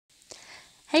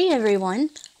Hey everyone!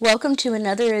 Welcome to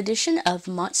another edition of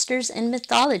Monsters and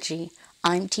Mythology.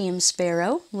 I'm TM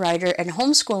Sparrow, writer and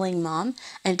homeschooling mom,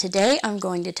 and today I'm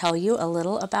going to tell you a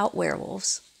little about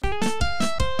werewolves.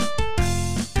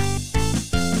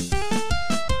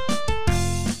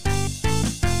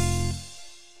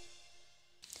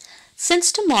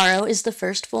 Since tomorrow is the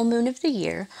first full moon of the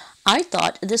year, I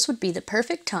thought this would be the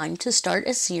perfect time to start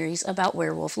a series about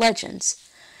werewolf legends.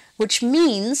 Which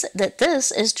means that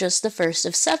this is just the first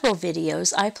of several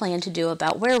videos I plan to do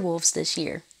about werewolves this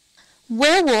year.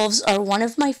 Werewolves are one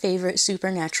of my favorite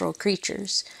supernatural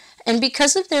creatures, and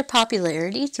because of their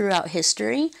popularity throughout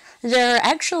history, there are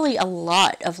actually a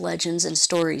lot of legends and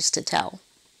stories to tell.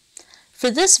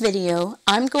 For this video,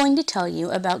 I'm going to tell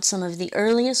you about some of the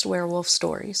earliest werewolf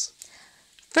stories.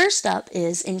 First up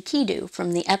is Enkidu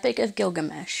from the Epic of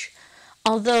Gilgamesh,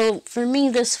 although for me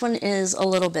this one is a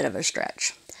little bit of a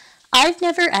stretch. I've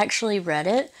never actually read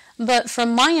it, but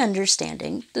from my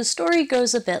understanding, the story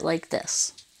goes a bit like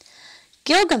this.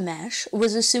 Gilgamesh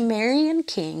was a Sumerian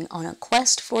king on a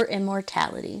quest for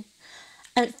immortality.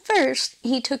 At first,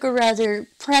 he took a rather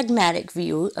pragmatic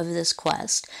view of this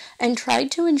quest and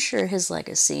tried to ensure his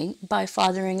legacy by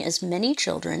fathering as many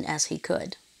children as he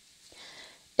could.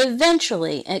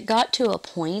 Eventually, it got to a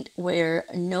point where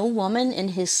no woman in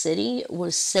his city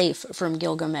was safe from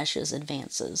Gilgamesh's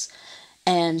advances,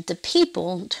 and the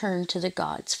people turned to the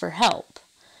gods for help.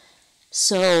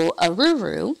 So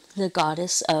Aruru, the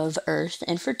goddess of earth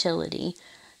and fertility,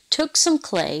 took some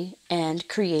clay and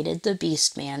created the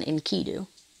beast man Enkidu.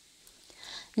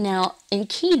 Now,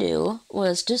 Enkidu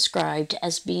was described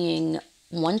as being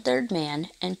 1/3 man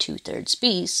and 2/3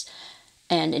 beast,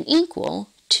 and an equal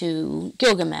to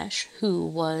Gilgamesh, who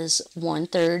was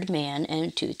 1/3 man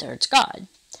and 2/3 god.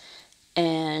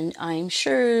 And I'm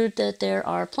sure that there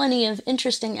are plenty of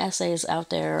interesting essays out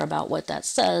there about what that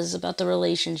says about the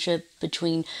relationship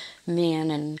between man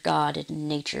and God and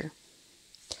nature.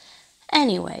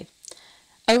 Anyway,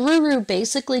 Aruru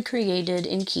basically created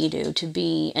Enkidu to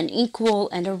be an equal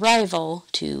and a rival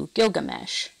to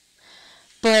Gilgamesh.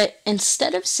 But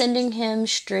instead of sending him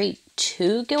straight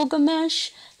to Gilgamesh,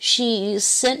 she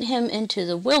sent him into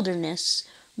the wilderness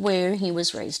where he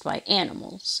was raised by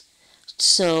animals.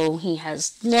 So he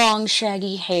has long,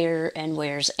 shaggy hair and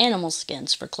wears animal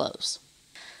skins for clothes.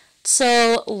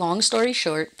 So, long story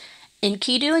short,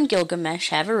 Enkidu and Gilgamesh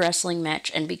have a wrestling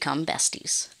match and become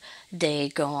besties. They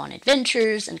go on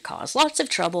adventures and cause lots of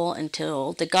trouble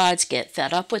until the gods get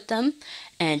fed up with them,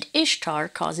 and Ishtar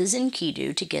causes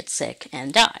Enkidu to get sick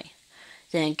and die.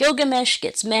 Then Gilgamesh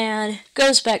gets mad,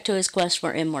 goes back to his quest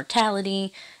for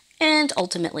immortality, and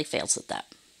ultimately fails at that.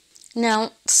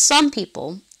 Now, some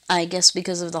people, I guess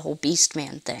because of the whole beast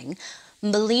man thing,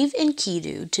 believe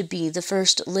Enkidu to be the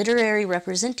first literary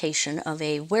representation of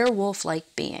a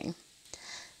werewolf-like being.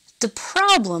 The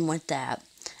problem with that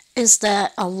is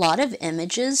that a lot of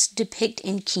images depict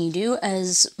Enkidu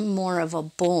as more of a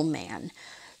bull man,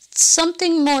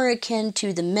 something more akin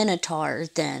to the Minotaur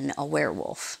than a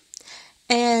werewolf.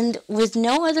 And with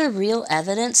no other real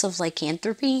evidence of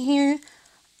lycanthropy here,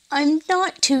 I'm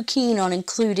not too keen on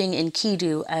including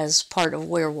Enkidu as part of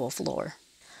werewolf lore.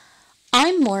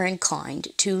 I'm more inclined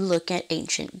to look at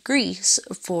ancient Greece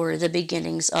for the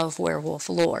beginnings of werewolf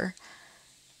lore.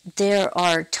 There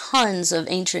are tons of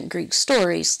ancient Greek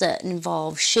stories that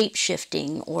involve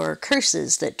shape-shifting or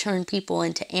curses that turn people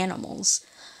into animals.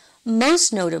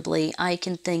 Most notably, I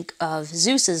can think of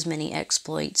Zeus's many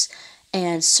exploits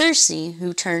and Circe,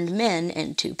 who turned men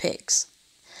into pigs.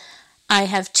 I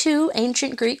have 2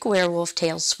 ancient Greek werewolf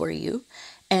tales for you,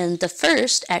 and the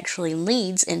first actually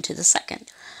leads into the second.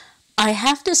 I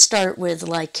have to start with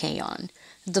Lycaon,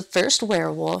 the first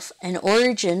werewolf, and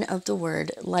origin of the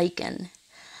word lichen.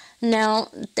 Now,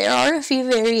 there are a few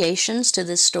variations to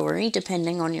this story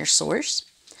depending on your source,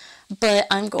 but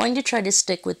I'm going to try to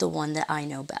stick with the one that I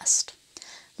know best.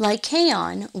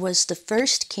 Lycaon was the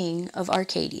first king of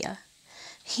Arcadia.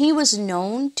 He was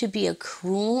known to be a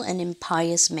cruel and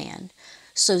impious man,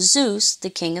 so Zeus, the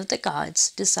king of the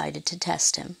gods, decided to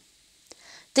test him.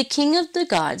 The king of the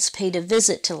gods paid a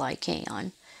visit to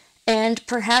Lycaon, and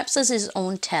perhaps as his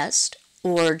own test,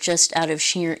 or just out of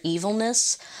sheer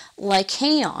evilness,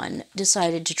 Lycaon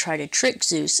decided to try to trick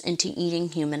Zeus into eating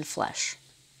human flesh.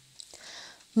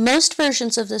 Most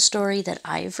versions of the story that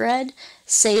I've read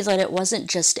say that it wasn't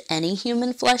just any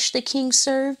human flesh the king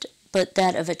served, but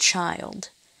that of a child.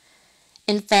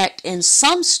 In fact, in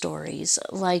some stories,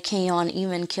 Lycaon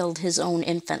even killed his own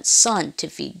infant son to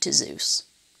feed to Zeus.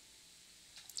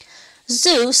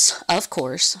 Zeus, of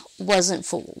course, wasn't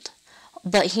fooled,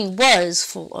 but he was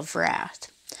full of wrath.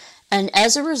 and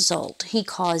as a result, he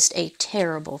caused a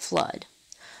terrible flood.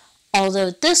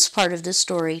 Although this part of the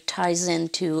story ties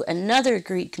into another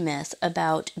Greek myth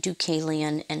about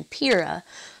Deucalion and Pyrrha,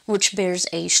 which bears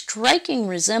a striking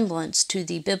resemblance to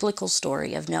the biblical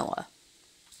story of Noah.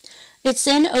 It's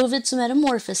in Ovid's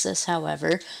Metamorphoses,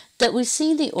 however, that we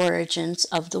see the origins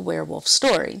of the werewolf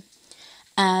story,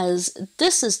 as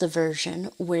this is the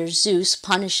version where Zeus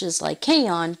punishes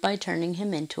Lycaon by turning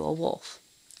him into a wolf.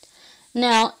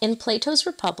 Now, in Plato's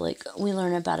Republic, we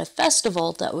learn about a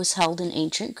festival that was held in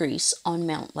ancient Greece on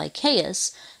Mount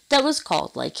Lycaeus that was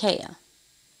called Lycaea.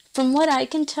 From what I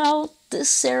can tell, this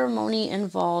ceremony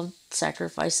involved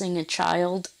sacrificing a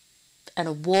child and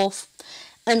a wolf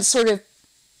and sort of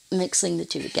mixing the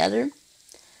two together.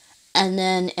 And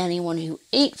then anyone who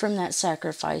ate from that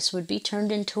sacrifice would be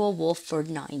turned into a wolf for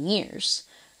 9 years.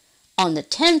 On the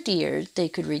 10th year, they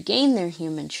could regain their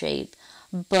human shape,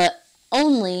 but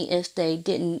only if they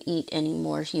didn't eat any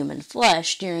more human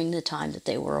flesh during the time that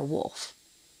they were a wolf.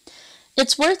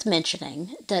 It's worth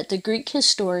mentioning that the Greek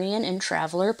historian and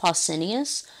traveler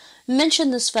Pausanias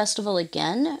mentioned this festival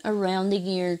again around the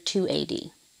year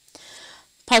 280.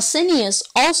 Pausanias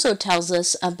also tells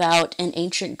us about an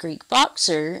ancient Greek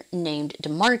boxer named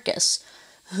Demarchus,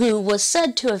 who was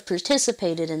said to have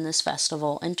participated in this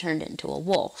festival and turned into a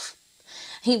wolf.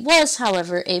 He was,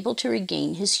 however, able to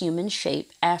regain his human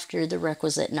shape after the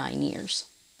requisite 9 years.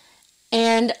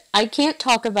 And I can't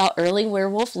talk about early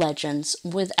werewolf legends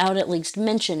without at least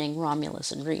mentioning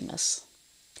Romulus and Remus.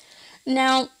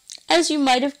 Now, as you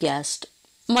might have guessed,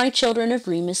 my Children of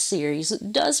Remus series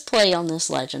does play on this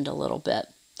legend a little bit.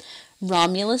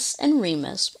 Romulus and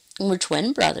Remus were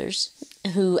twin brothers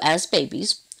who, as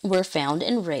babies, were found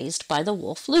and raised by the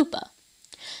wolf Lupa.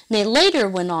 They later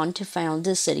went on to found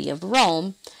the city of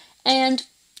Rome, and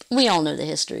we all know the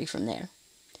history from there.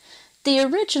 The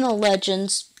original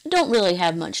legends don't really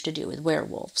have much to do with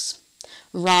werewolves.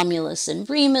 Romulus and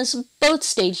Remus both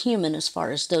stayed human as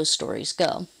far as those stories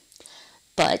go.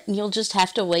 But you'll just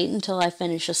have to wait until I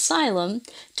finish Asylum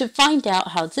to find out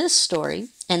how this story,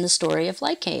 and the story of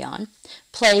Lycaon,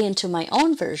 play into my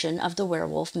own version of the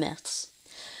werewolf myths.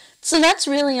 So that's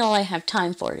really all I have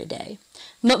time for today.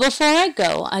 But before I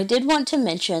go, I did want to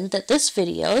mention that this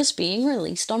video is being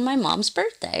released on my mom's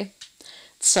birthday.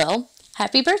 So,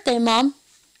 happy birthday, Mom!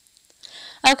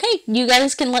 Okay, you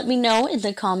guys can let me know in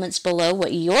the comments below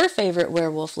what your favorite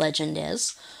werewolf legend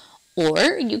is,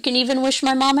 or you can even wish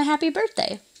my mom a happy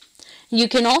birthday. You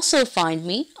can also find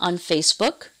me on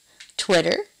Facebook,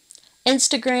 Twitter,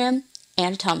 Instagram,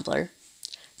 and Tumblr.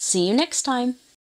 See you next time.